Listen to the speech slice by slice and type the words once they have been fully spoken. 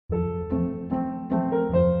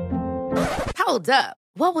Hold up.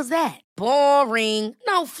 What was that? Boring.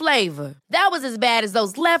 No flavor. That was as bad as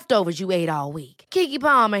those leftovers you ate all week. Keke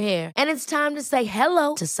Palmer here, and it's time to say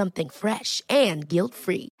hello to something fresh and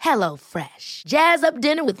guilt-free. Hello Fresh. Jazz up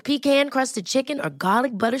dinner with pecan-crusted chicken or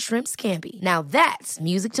garlic butter shrimp scampi. Now that's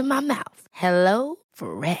music to my mouth. Hello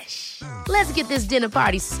Fresh. Let's get this dinner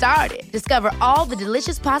party started. Discover all the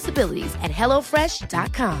delicious possibilities at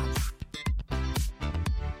hellofresh.com.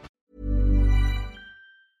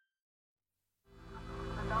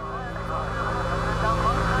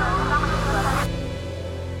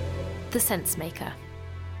 The Sensemaker.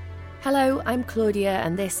 Hello, I'm Claudia,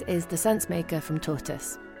 and this is The Sensemaker from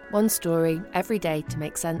Tortoise. One story every day to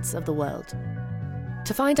make sense of the world.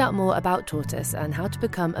 To find out more about Tortoise and how to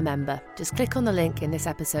become a member, just click on the link in this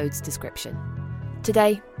episode's description.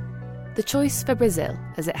 Today, the choice for Brazil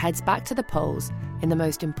as it heads back to the polls in the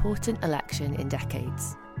most important election in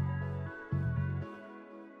decades.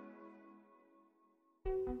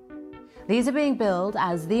 These are being billed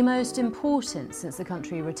as the most important since the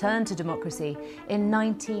country returned to democracy in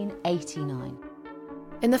 1989.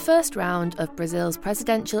 In the first round of Brazil's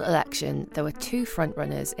presidential election, there were two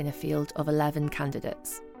frontrunners in a field of 11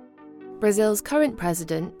 candidates. Brazil's current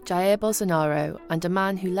president, Jair Bolsonaro, and a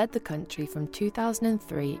man who led the country from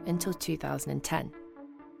 2003 until 2010.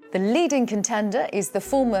 The leading contender is the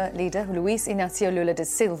former leader, Luiz Inácio Lula da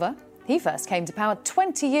Silva. He first came to power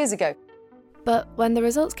 20 years ago. But when the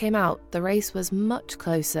results came out, the race was much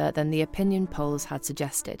closer than the opinion polls had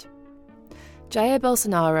suggested. Jair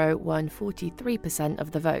Bolsonaro won 43%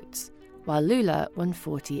 of the votes, while Lula won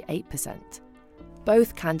 48%.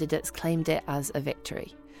 Both candidates claimed it as a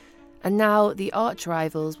victory. And now the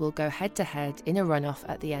arch-rivals will go head-to-head in a runoff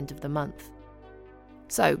at the end of the month.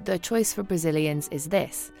 So the choice for Brazilians is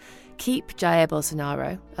this: keep Jair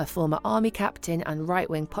Bolsonaro, a former army captain and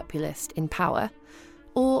right-wing populist, in power,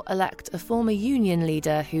 or elect a former union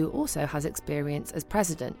leader who also has experience as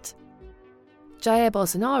president. Jair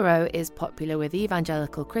Bolsonaro is popular with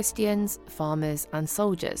evangelical Christians, farmers and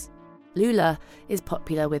soldiers. Lula is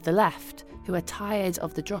popular with the left, who are tired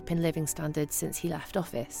of the drop in living standards since he left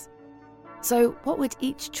office. So what would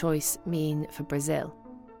each choice mean for Brazil?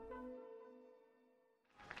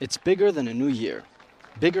 It's bigger than a new year,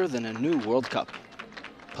 bigger than a new World Cup.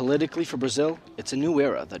 Politically for Brazil, it's a new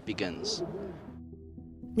era that begins.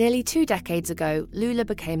 Nearly 2 decades ago, Lula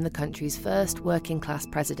became the country's first working-class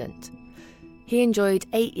president. He enjoyed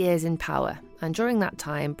 8 years in power, and during that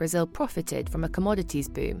time, Brazil profited from a commodities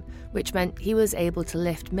boom, which meant he was able to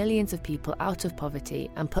lift millions of people out of poverty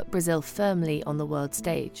and put Brazil firmly on the world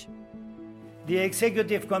stage. The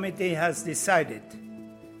Executive Committee has decided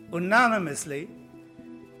unanimously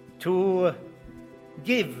to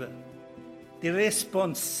give the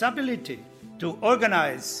responsibility to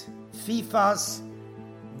organize FIFA's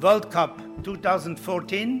World Cup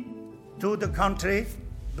 2014 to the country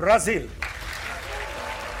Brazil.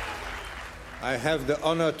 I have the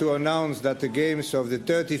honor to announce that the games of the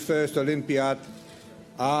 31st Olympiad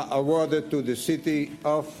are awarded to the city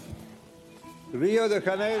of Rio de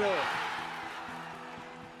Janeiro.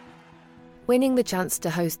 Winning the chance to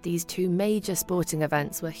host these two major sporting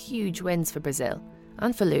events were huge wins for Brazil,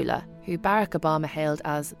 and for Lula, who Barack Obama hailed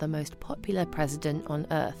as the most popular president on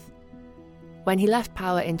earth. When he left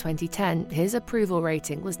power in 2010, his approval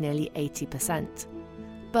rating was nearly 80%.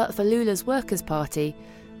 But for Lula's Workers' Party,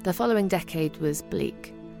 the following decade was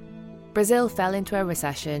bleak. Brazil fell into a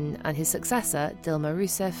recession, and his successor, Dilma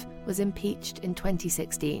Rousseff, was impeached in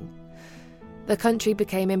 2016. The country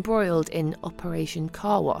became embroiled in Operation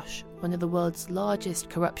Car Wash, one of the world's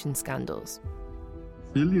largest corruption scandals.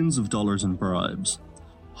 Billions of dollars in bribes,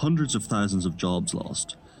 hundreds of thousands of jobs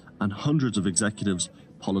lost, and hundreds of executives,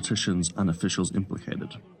 politicians and officials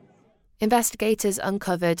implicated. Investigators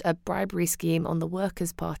uncovered a bribery scheme on the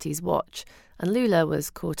Workers' Party's watch, and Lula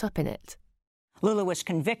was caught up in it. Lula was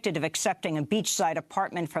convicted of accepting a beachside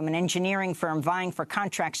apartment from an engineering firm vying for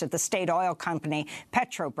contracts at the state oil company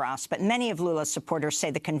Petrobras, but many of Lula's supporters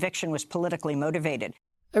say the conviction was politically motivated.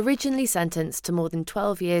 Originally sentenced to more than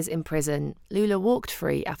 12 years in prison, Lula walked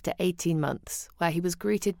free after 18 months, where he was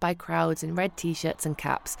greeted by crowds in red T-shirts and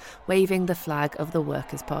caps, waving the flag of the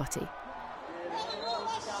Workers' Party.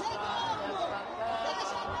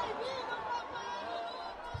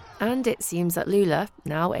 And it seems that Lula,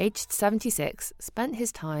 now aged 76, spent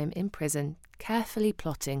his time in prison carefully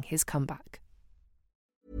plotting his comeback.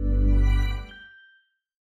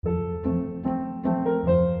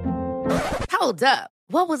 Hold up.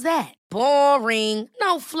 What was that? Boring.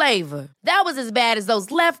 No flavor. That was as bad as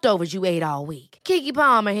those leftovers you ate all week. Keke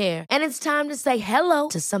Palmer here, and it's time to say hello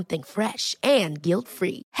to something fresh and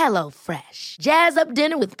guilt-free. HelloFresh. Jazz up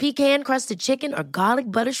dinner with pecan-crusted chicken or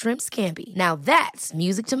garlic butter shrimp scampi. Now that's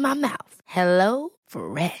music to my mouth.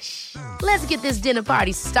 HelloFresh. Let's get this dinner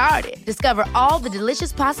party started. Discover all the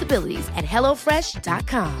delicious possibilities at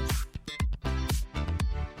HelloFresh.com.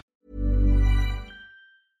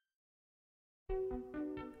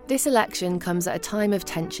 This election comes at a time of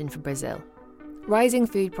tension for Brazil. Rising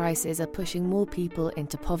food prices are pushing more people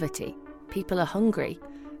into poverty. People are hungry.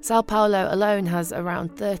 Sao Paulo alone has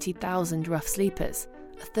around 30,000 rough sleepers,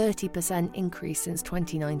 a 30% increase since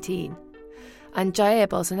 2019. And Jair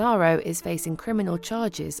Bolsonaro is facing criminal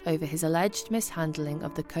charges over his alleged mishandling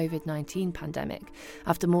of the COVID-19 pandemic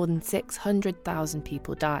after more than 600,000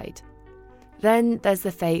 people died. Then there's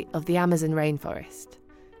the fate of the Amazon rainforest.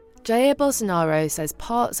 Jair Bolsonaro says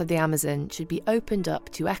parts of the Amazon should be opened up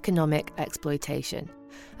to economic exploitation,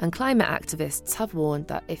 and climate activists have warned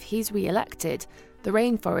that if he's re-elected, the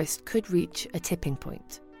rainforest could reach a tipping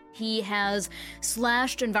point. He has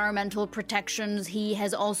slashed environmental protections. He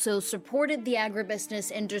has also supported the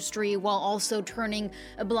agribusiness industry while also turning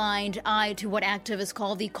a blind eye to what activists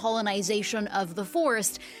call the colonization of the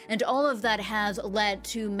forest. And all of that has led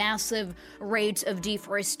to massive rates of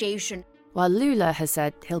deforestation. While Lula has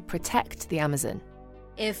said he'll protect the Amazon.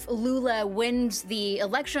 If Lula wins the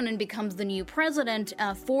election and becomes the new president,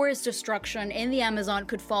 forest destruction in the Amazon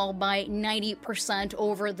could fall by 90%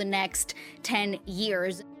 over the next 10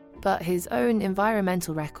 years. But his own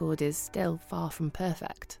environmental record is still far from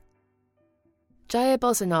perfect. Jair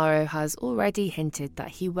Bolsonaro has already hinted that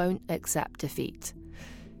he won't accept defeat.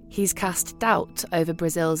 He's cast doubt over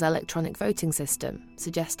Brazil's electronic voting system,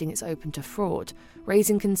 suggesting it's open to fraud,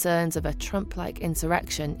 raising concerns of a Trump-like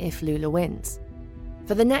insurrection if Lula wins.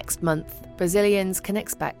 For the next month, Brazilians can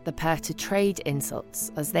expect the pair to trade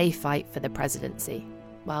insults as they fight for the presidency,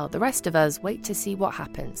 while the rest of us wait to see what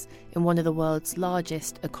happens in one of the world's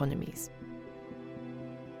largest economies.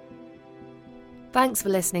 Thanks for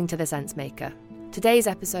listening to The Sensemaker. Today's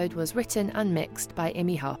episode was written and mixed by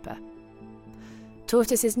Imi Harper.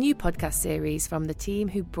 Tortoise's new podcast series from the team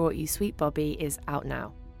who brought you Sweet Bobby is out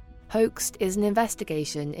now. Hoaxed is an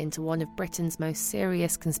investigation into one of Britain's most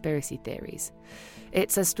serious conspiracy theories.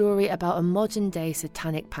 It's a story about a modern-day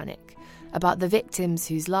satanic panic, about the victims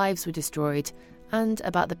whose lives were destroyed, and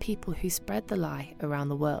about the people who spread the lie around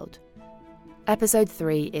the world. Episode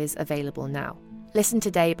 3 is available now. Listen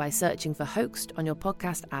today by searching for Hoaxed on your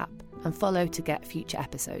podcast app and follow to get future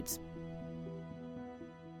episodes.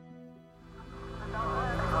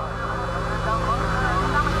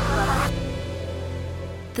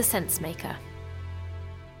 The Sensemaker.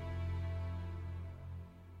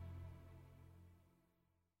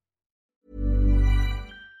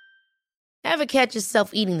 Ever catch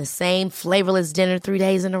yourself eating the same flavorless dinner 3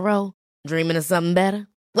 days in a row? Dreaming of something better?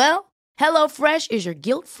 Well, HelloFresh is your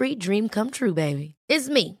guilt-free dream come true, baby. It's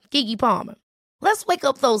me, Keke Palmer. Let's wake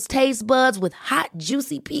up those taste buds with hot,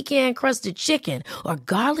 juicy pecan-crusted chicken or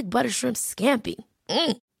garlic butter shrimp scampi.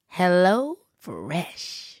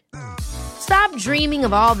 HelloFresh. Stop dreaming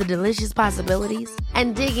of all the delicious possibilities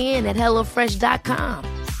and dig in at HelloFresh.com.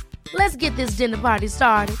 Let's get this dinner party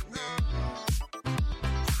started.